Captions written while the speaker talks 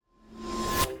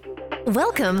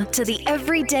Welcome to the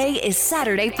Everyday is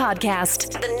Saturday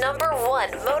podcast, the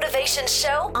 #1 motivation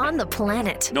show on the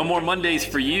planet. No more Mondays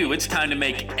for you. It's time to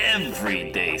make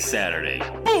every day Saturday.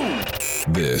 Boom!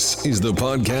 This is the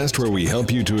podcast where we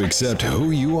help you to accept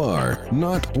who you are,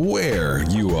 not where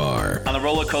you are. On the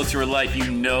roller coaster of life,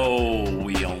 you know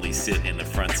we only sit in the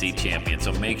front seat, champion.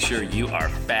 So make sure you are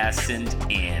fastened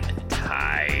in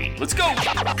tight. Let's go!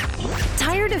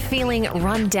 Tired of feeling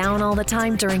run down all the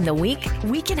time during the week?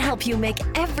 We can help you make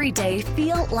every day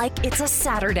feel like it's a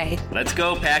Saturday. Let's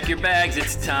go. Pack your bags.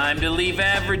 It's time to leave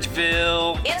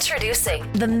Averageville. Introducing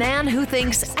the man who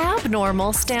thinks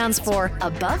abnormal stands for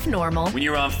above normal. When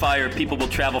you're on fire, people will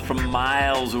travel from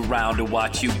miles around to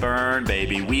watch you burn,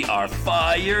 baby. We are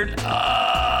fired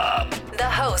up. The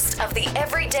host of the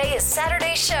Everyday is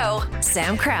Saturday show,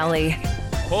 Sam Crowley.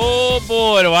 Oh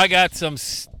boy, do I got some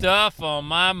stuff on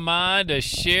my mind to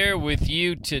share with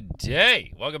you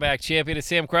today. Welcome back, champion. It's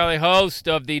Sam Crowley, host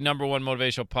of the #1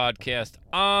 motivational podcast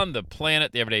on the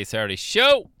planet, the Everyday Saturday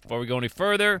Show. Before we go any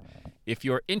further, if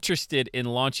you're interested in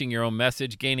launching your own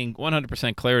message, gaining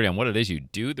 100% clarity on what it is you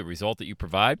do, the result that you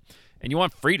provide, and you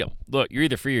want freedom. Look, you're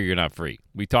either free or you're not free.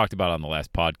 We talked about it on the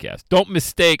last podcast. Don't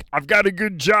mistake, I've got a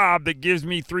good job that gives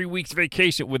me 3 weeks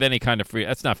vacation with any kind of freedom.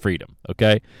 That's not freedom,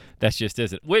 okay? That just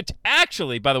isn't. Which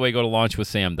actually, by the way, go to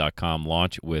launchwithsam.com,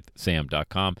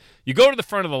 launchwithsam.com. You go to the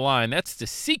front of the line. That's the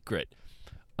secret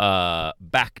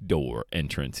backdoor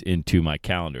entrance into my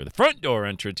calendar. The front door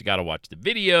entrance, you got to watch the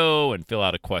video and fill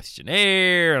out a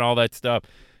questionnaire and all that stuff.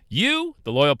 You,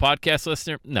 the loyal podcast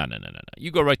listener, no. You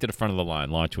go right to the front of the line,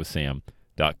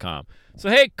 launchwithsam.com. So,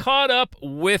 hey, caught up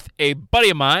with a buddy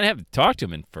of mine. I haven't talked to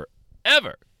him in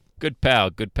forever. Good pal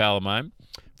of mine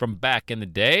from back in the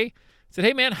day. Said,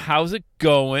 hey, man, how's it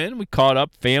going? We caught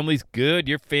up. Family's good.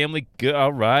 Your family good.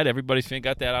 All right. Everybody's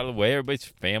got that out of the way. Everybody's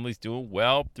family's doing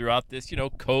well throughout this,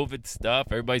 COVID stuff.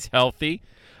 Everybody's healthy.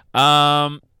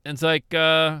 And it's like,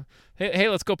 hey,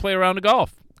 let's go play a round of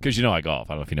golf. Because I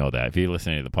golf. I don't know if you know that. If you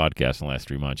listen to the podcast in the last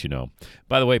 3 months, you know.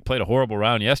 By the way, played a horrible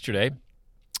round yesterday,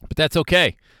 but that's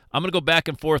okay. I'm going to go back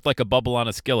and forth like a bubble on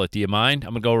a skillet. Do you mind?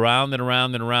 I'm going to go round and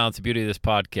around and around. It's the beauty of this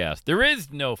podcast. There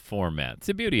is no format. It's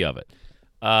the beauty of it.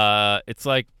 It's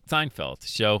like Seinfeld. It's a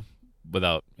show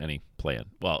without any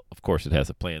plan. Well, of course it has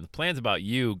a plan. The plan's about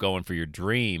you going for your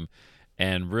dream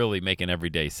and really making every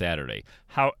day Saturday.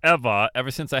 However, ever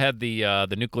since I had the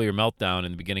nuclear meltdown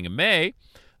in the beginning of May,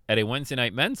 at a Wednesday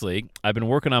night men's league, I've been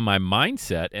working on my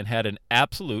mindset and had an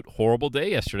absolute horrible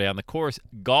day yesterday on the course,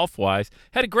 golf-wise.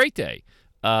 Had a great day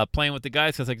playing with the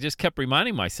guys because I just kept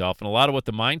reminding myself, and a lot of what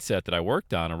the mindset that I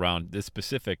worked on around this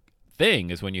specific thing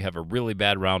is when you have a really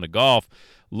bad round of golf,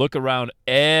 look around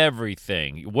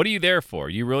everything. What are you there for?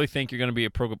 You really think you're going to be a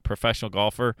professional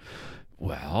golfer?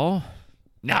 Well,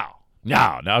 no,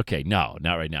 okay, no,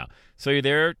 not right now. So you're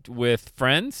there with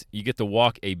friends. You get to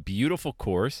walk a beautiful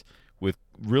course with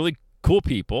really cool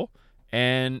people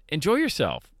and enjoy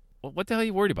yourself. What the hell are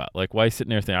you worried about? Like, why sitting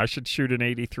there thinking I should shoot an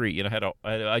 83?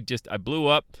 I blew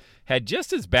up, had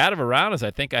just as bad of a round as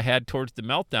I think I had towards the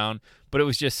meltdown, but it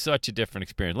was just such a different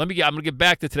experience. I'm going to get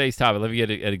back to today's topic. Let me get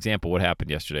an example of what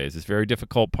happened yesterday. It's this very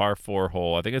difficult par 4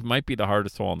 hole. I think it might be the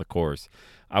hardest hole on the course.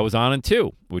 I was on in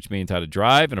 2, which means I had a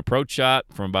drive, an approach shot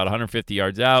from about 150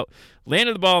 yards out,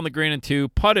 landed the ball on the green in 2,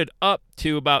 putted up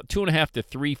to about 2.5 to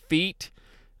 3 feet.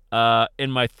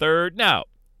 In my third. Now,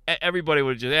 everybody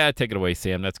would just, take it away,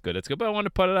 Sam. That's good. But I wanted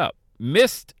to put it up.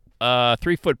 Missed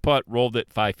 3-foot putt, rolled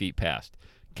it 5 feet past.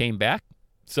 Came back.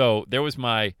 So there was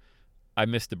I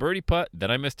missed the birdie putt, then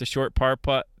I missed a short par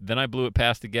putt, then I blew it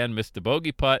past again, missed the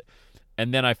bogey putt,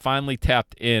 and then I finally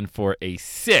tapped in for a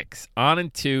 6. On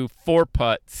and 2, 4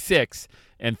 putt, 6,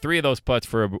 and 3 of those putts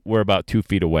were about 2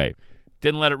 feet away.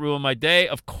 Didn't let it ruin my day.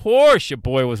 Of course, your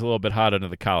boy was a little bit hot under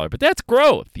the collar, but that's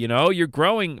growth. You're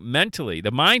growing mentally. The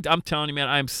mind, I'm telling you, man,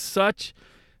 I'm such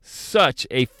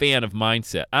a fan of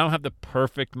mindset. I don't have the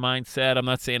perfect mindset. I'm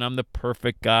not saying I'm the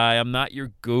perfect guy. I'm not your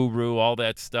guru, all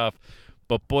that stuff.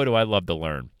 But boy, do I love to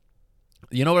learn.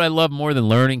 You know what I love more than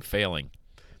learning? Failing.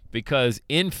 Because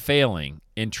in failing,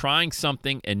 in trying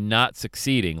something and not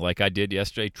succeeding, like I did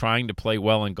yesterday, trying to play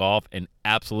well in golf and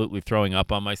absolutely throwing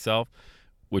up on myself,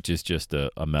 which is just a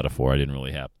metaphor. I didn't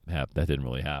really that didn't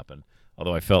really happen,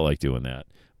 although I felt like doing that.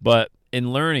 But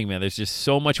in learning, man, there's just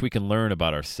so much we can learn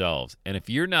about ourselves. And if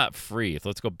you're not free,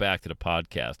 let's go back to the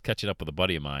podcast, catching up with a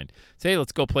buddy of mine. Say, hey,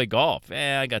 let's go play golf.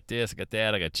 I got this, I got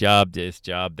that, I got job this,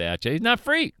 job that. He's not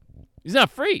free.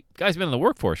 Guy's been in the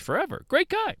workforce forever. Great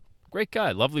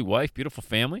guy, lovely wife, beautiful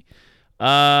family.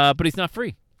 But he's not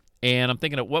free. And I'm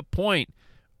thinking, at what point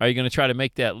Are you going to try to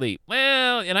make that leap?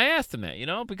 Well, and I asked him that,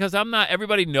 because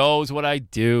everybody knows what I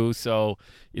do, so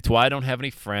it's why I don't have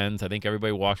any friends. I think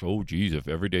everybody walks, oh, geez, if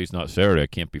every day's not Saturday, I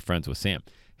can't be friends with Sam.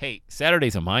 Hey,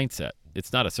 Saturday's a mindset.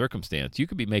 It's not a circumstance. You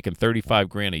could be making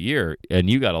 $35,000 a year, and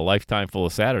you got a lifetime full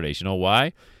of Saturdays. You know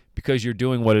why? Because you're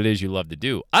doing what it is you love to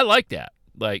do. I like that.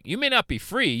 Like, you may not be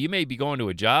free. You may be going to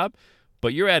a job,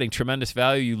 but you're adding tremendous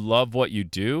value. You love what you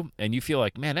do, and you feel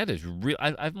like, man, that is real.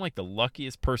 I'm like the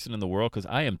luckiest person in the world because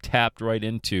I am tapped right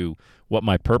into what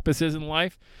my purpose is in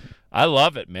life. I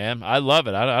love it, man. I love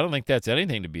it. I don't think that's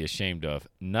anything to be ashamed of.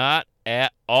 Not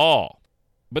at all.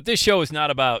 But this show is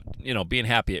not about, being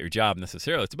happy at your job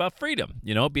necessarily. It's about freedom,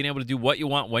 being able to do what you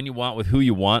want, when you want, with who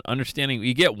you want, understanding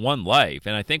you get one life.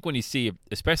 And I think when you see,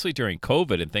 especially during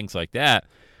COVID and things like that,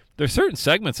 there's certain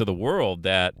segments of the world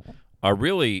that are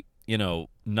really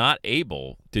not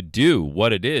able to do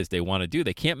what it is they want to do.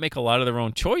 They can't make a lot of their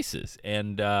own choices.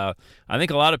 And I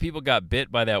think a lot of people got bit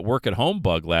by that work-at-home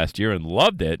bug last year and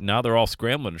loved it. Now they're all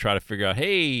scrambling to try to figure out,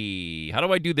 hey, how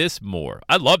do I do this more?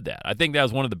 I love that. I think that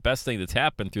was one of the best things that's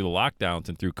happened through the lockdowns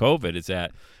and through COVID is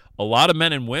that a lot of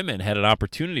men and women had an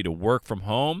opportunity to work from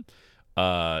home.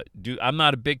 I'm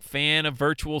not a big fan of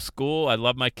virtual school. I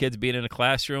love my kids being in a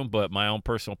classroom, but my own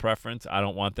personal preference, I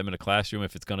don't want them in a classroom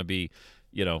if it's going to be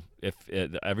if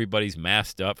everybody's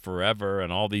masked up forever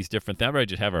and all these different things, I'd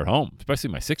just have her at home, especially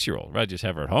my 6-year-old. I'd just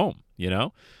have her at home,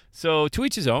 So to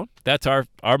each his own. That's our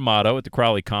motto at the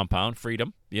Crowley compound,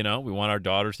 freedom. We want our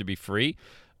daughters to be free,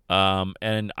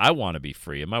 and I want to be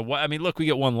free. And look, we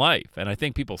get one life, and I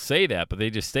think people say that, but they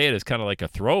just say it as kind of like a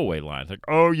throwaway line. It's like,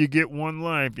 oh, you get one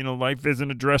life. Life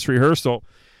isn't a dress rehearsal.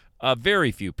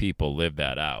 Very few people live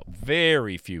that out.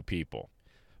 Very few people.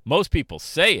 Most people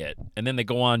say it, and then they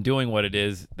go on doing what it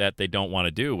is that they don't want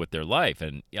to do with their life.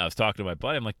 And I was talking to my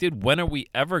buddy. I'm like, dude, when are we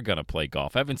ever going to play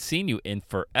golf? I haven't seen you in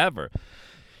forever.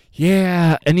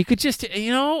 Yeah, and you could just,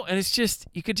 and it's just,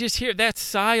 you could just hear that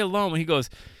sigh alone when he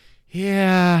goes,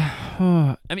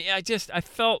 yeah. I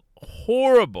felt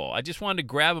horrible. I just wanted to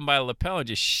grab him by the lapel and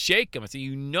just shake him and say,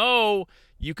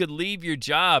 you could leave your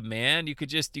job, man. You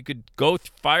could go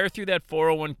fire through that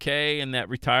 401k and that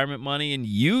retirement money and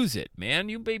use it, man.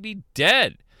 You may be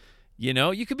dead.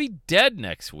 You could be dead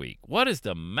next week. What is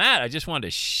the matter? I just wanted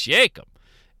to shake them.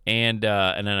 And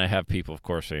then I have people, of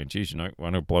course, saying, geez, you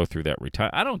want to blow through that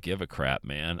retirement. I don't give a crap,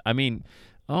 man.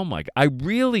 Oh, my God. I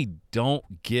really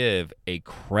don't give a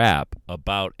crap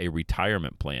about a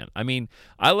retirement plan.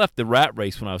 I left the rat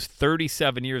race when I was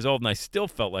 37 years old, and I still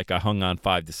felt like I hung on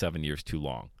 5 to 7 years too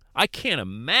long. I can't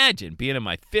imagine being in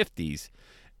my 50s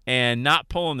and not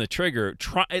pulling the trigger,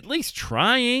 at least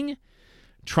trying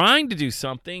to do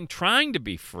something, trying to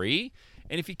be free.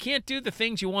 And if you can't do the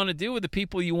things you want to do with the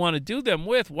people you want to do them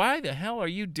with, why the hell are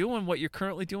you doing what you're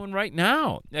currently doing right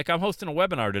now? Like, I'm hosting a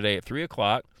webinar today at 3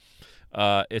 o'clock.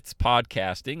 It's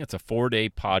podcasting. It's a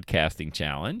 4-day podcasting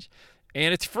challenge,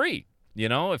 and it's free.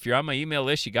 If you're on my email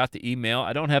list, you got the email.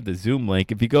 I don't have the Zoom link.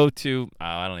 If you go to,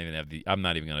 I'm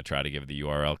not even going to try to give the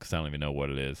URL because I don't even know what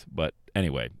it is. But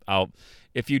anyway,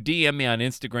 if you DM me on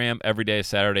Instagram, Everyday is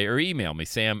Saturday, or email me,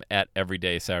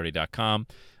 sam@everydaysaturday.com,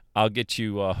 I'll get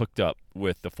you hooked up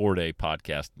with the 4-day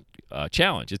podcast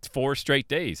challenge. It's 4 straight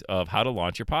days of how to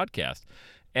launch your podcast.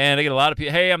 And I get a lot of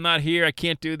people, hey, I'm not here. I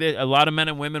can't do this. A lot of men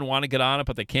and women want to get on it,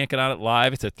 but they can't get on it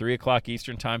live. It's at 3 o'clock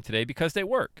Eastern time today because they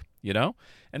work,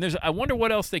 And I wonder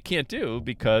what else they can't do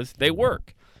because they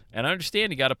work. And I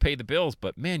understand you got to pay the bills,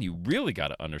 but, man, you really got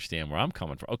to understand where I'm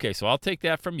coming from. Okay, so I'll take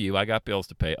that from you. I got bills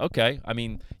to pay. Okay,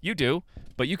 you do,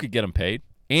 but you could get them paid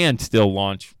and still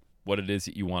launch what it is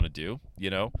that you want to do.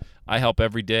 I help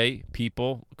everyday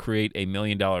people create a $1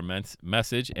 million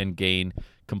message and gain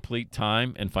complete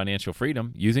time and financial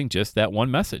freedom using just that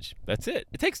one message. That's it.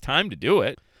 It takes time to do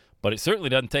it, but it certainly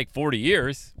doesn't take 40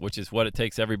 years, which is what it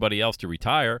takes everybody else to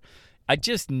retire. I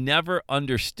just never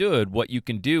understood what you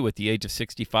can do at the age of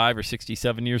 65 or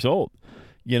 67 years old,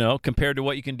 compared to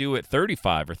what you can do at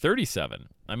 35 or 37.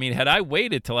 Had I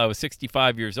waited till I was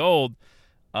 65 years old,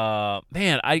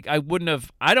 man, I wouldn't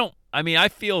have. I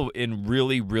feel in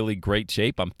really, really great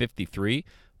shape. I'm 53.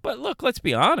 But look, let's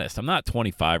be honest. I'm not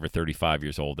 25 or 35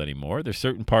 years old anymore. There's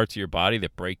certain parts of your body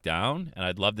that break down, and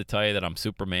I'd love to tell you that I'm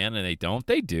Superman, and they don't.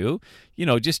 They do.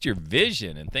 Just your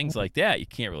vision and things like that. You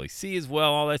can't really see as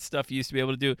well, all that stuff you used to be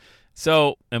able to do.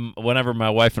 So whenever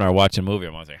my wife and I are watching a movie,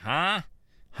 I'm always like, huh?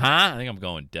 I think I'm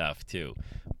going deaf, too.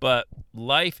 But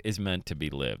life is meant to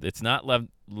be lived. It's not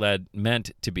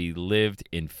meant to be lived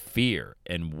in fear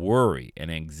and worry and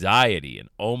anxiety and,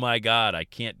 oh, my God, I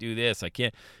can't do this. I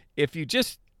can't. If you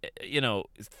just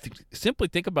simply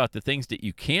think about the things that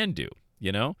you can do.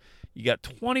 You got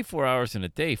 24 hours in a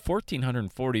day,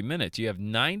 1,440 minutes. You have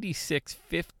 96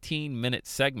 15-minute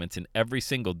segments in every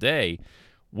single day.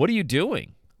 What are you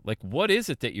doing? Like, what is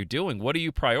it that you're doing? What are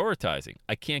you prioritizing?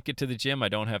 I can't get to the gym. I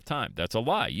don't have time. That's a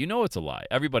lie. You know it's a lie.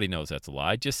 Everybody knows that's a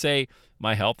lie. Just say,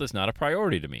 my health is not a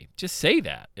priority to me. Just say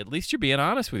that. At least you're being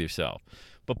honest with yourself.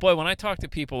 But, boy, when I talk to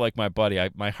people like my buddy,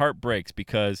 my heart breaks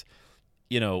because,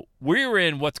 you know, we're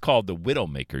in what's called the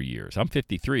widowmaker years. I'm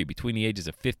 53. Between the ages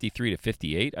of 53 to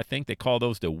 58, I think they call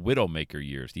those the widowmaker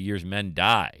years, the years men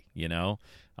die, you know.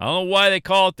 I don't know why they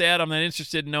call it that. I'm not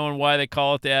interested in knowing why they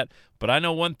call it that. But I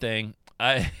know one thing.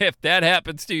 If that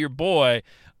happens to your boy,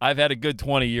 I've had a good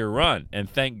 20-year run. And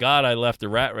thank God I left the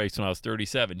rat race when I was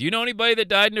 37. Do you know anybody that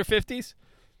died in their 50s?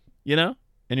 You know?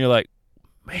 And you're like,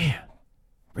 man,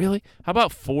 really? How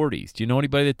about 40s? Do you know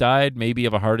anybody that died maybe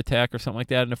of a heart attack or something like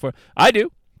that in their 40s? I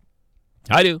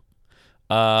do.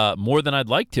 More than I'd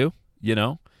like to, you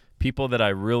know. People that I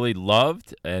really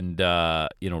loved and,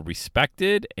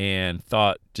 respected and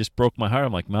thought just broke my heart.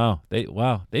 I'm like, wow, they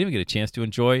didn't even get a chance to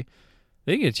enjoy.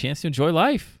 They didn't get a chance to enjoy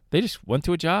life. They just went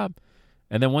to a job.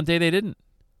 And then one day they didn't,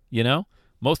 you know.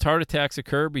 Most heart attacks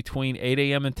occur between 8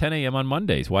 a.m. and 10 a.m. on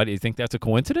Mondays. Why do you think that's a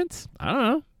coincidence? I don't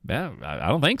know. Yeah, I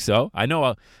don't think so. I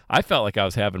know I felt like I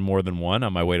was having more than one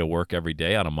on my way to work every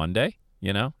day on a Monday,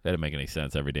 you know. That didn't make any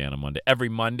sense every day on a Monday. Every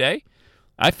Monday,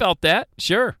 I felt that,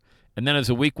 sure. And then as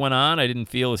the week went on, I didn't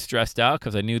feel as stressed out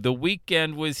because I knew the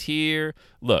weekend was here.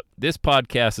 Look, this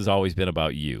podcast has always been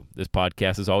about you. This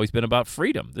podcast has always been about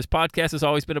freedom. This podcast has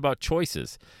always been about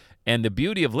choices. And the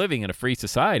beauty of living in a free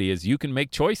society is you can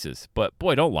make choices. But,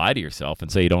 boy, don't lie to yourself and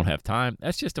say you don't have time.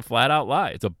 That's just a flat-out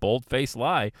lie. It's a bold-faced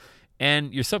lie.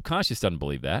 And your subconscious doesn't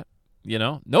believe that. You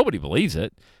know, nobody believes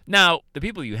it. Now, the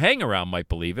people you hang around might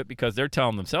believe it because they're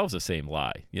telling themselves the same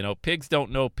lie. You know, pigs don't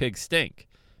know pigs stink.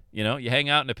 You know, you hang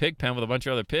out in a pig pen with a bunch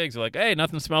of other pigs. They're like, hey,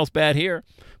 nothing smells bad here.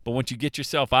 But once you get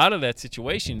yourself out of that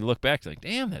situation, you look back, you're like,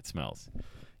 damn, that smells.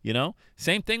 You know,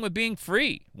 same thing with being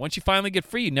free. Once you finally get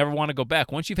free, you never want to go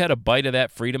back. Once you've had a bite of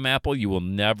that freedom apple, you will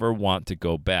never want to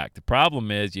go back. The problem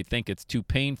is you think it's too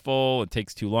painful, it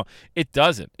takes too long. It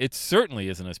doesn't. It certainly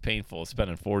isn't as painful as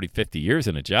spending 40, 50 years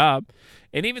in a job.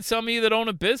 And even some of you that own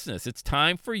a business, it's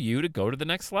time for you to go to the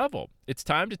next level. It's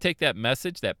time to take that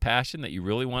message, that passion that you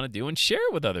really want to do and share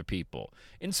it with other people.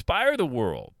 Inspire the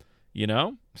world, you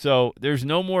know? So there's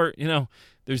no more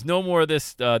of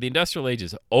this. The industrial age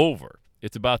is over.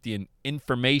 It's about the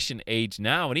information age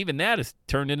now, and even that has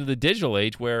turned into the digital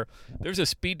age where there's a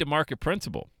speed-to-market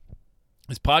principle.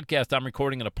 This podcast I'm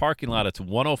recording in a parking lot. It's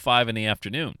 1:05 in the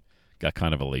afternoon. Got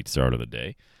kind of a late start of the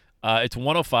day. It's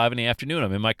 1:05 in the afternoon.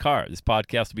 I'm in my car. This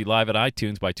podcast will be live at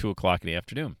iTunes by 2 o'clock in the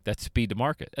afternoon. That's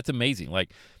speed-to-market. That's amazing.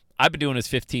 Like, I've been doing this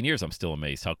 15 years. I'm still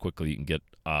amazed how quickly you can get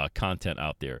content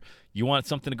out there. You want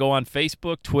something to go on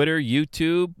Facebook, Twitter,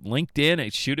 YouTube,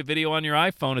 LinkedIn, shoot a video on your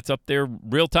iPhone. It's up there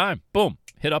real time. Boom.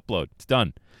 Hit upload. It's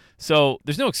done. So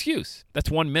there's no excuse. That's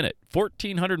 1 minute.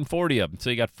 1,440 of them. So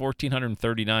you got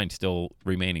 1,439 still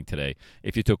remaining today.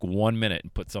 If you took 1 minute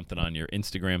and put something on your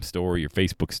Instagram story, your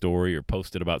Facebook story, or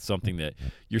posted about something that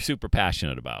you're super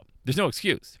passionate about. There's no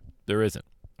excuse. There isn't.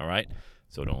 All right?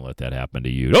 So don't let that happen to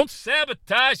you. Don't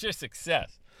sabotage your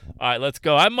success. All right, let's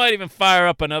go. I might even fire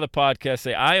up another podcast.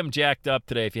 Say, I am jacked up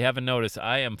today. If you haven't noticed,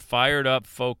 I am fired up,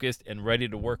 focused, and ready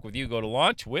to work with you. Go to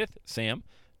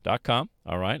launchwithsam.com.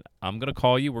 All right, I'm going to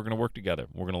call you. We're going to work together.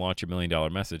 We're going to launch your $1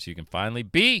 million message so you can finally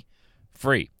be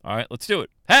free. All right, let's do it.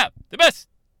 Have the best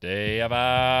day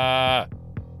ever.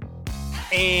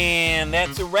 And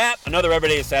that's a wrap. Another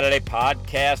Everyday is Saturday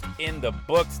podcast in the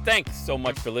books. Thanks so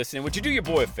much for listening. Would you do your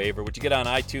boy a favor? Would you get on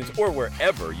iTunes or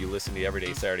wherever you listen to the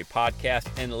Everyday Saturday podcast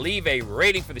and leave a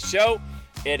rating for the show?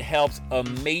 It helps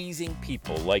amazing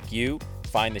people like you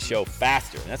find the show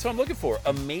faster. And that's what I'm looking for,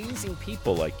 amazing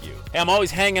people like you. Hey, I'm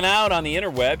always hanging out on the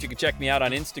interwebs. You can check me out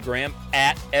on Instagram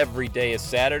at Everyday is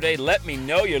Saturday. Let me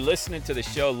know you're listening to the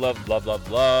show.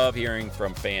 Love hearing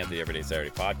from fans of the Everyday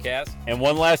Saturday podcast. And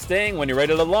one last thing, when you're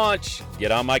ready to launch,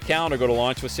 get on my calendar, go to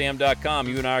launchwithsam.com.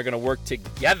 You and I are going to work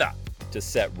together to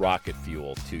set rocket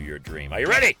fuel to your dream. Are you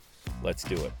ready? Let's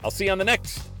do it. I'll see you on the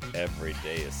next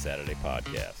Everyday is Saturday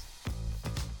podcast.